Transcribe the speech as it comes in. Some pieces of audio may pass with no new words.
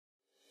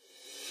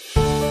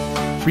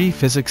free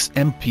physics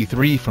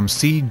MP3 from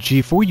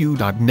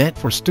cg4u.net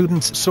for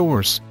students.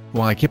 Source: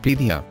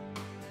 Wikipedia.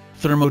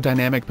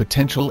 Thermodynamic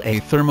potential. A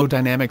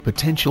thermodynamic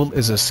potential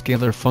is a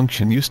scalar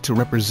function used to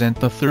represent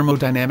the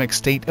thermodynamic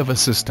state of a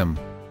system.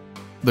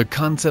 The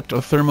concept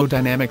of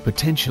thermodynamic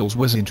potentials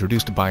was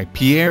introduced by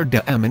Pierre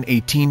de M in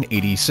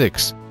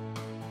 1886.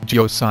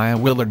 Josiah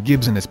Willard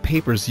Gibbs in his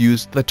papers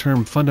used the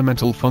term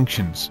fundamental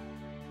functions.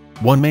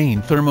 One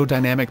main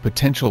thermodynamic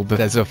potential that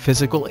has a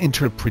physical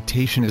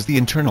interpretation is the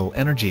internal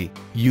energy,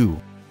 U.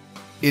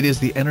 It is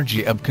the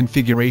energy of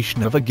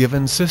configuration of a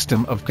given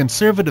system of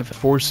conservative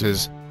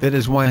forces. That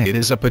is why it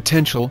is a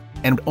potential,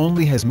 and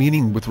only has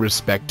meaning with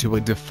respect to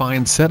a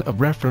defined set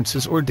of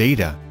references or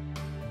data.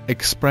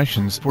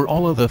 Expressions for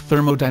all of the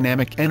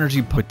thermodynamic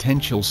energy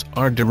potentials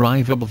are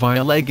derivable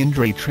via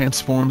Legendre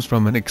transforms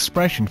from an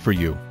expression for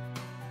U.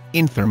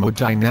 In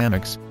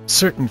thermodynamics,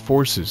 certain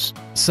forces,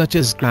 such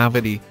as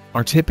gravity,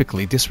 are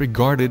typically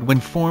disregarded when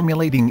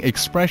formulating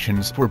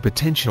expressions for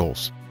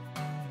potentials.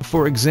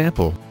 For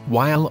example,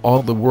 while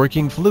all the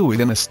working fluid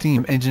in a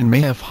steam engine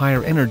may have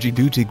higher energy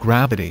due to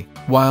gravity,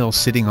 while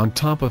sitting on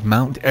top of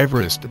Mount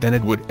Everest than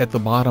it would at the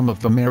bottom of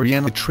the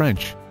Mariana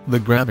Trench, the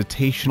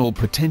gravitational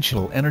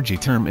potential energy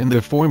term in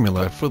the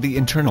formula for the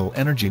internal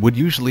energy would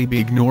usually be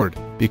ignored,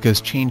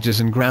 because changes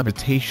in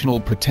gravitational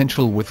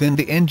potential within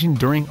the engine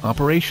during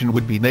operation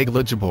would be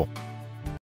negligible.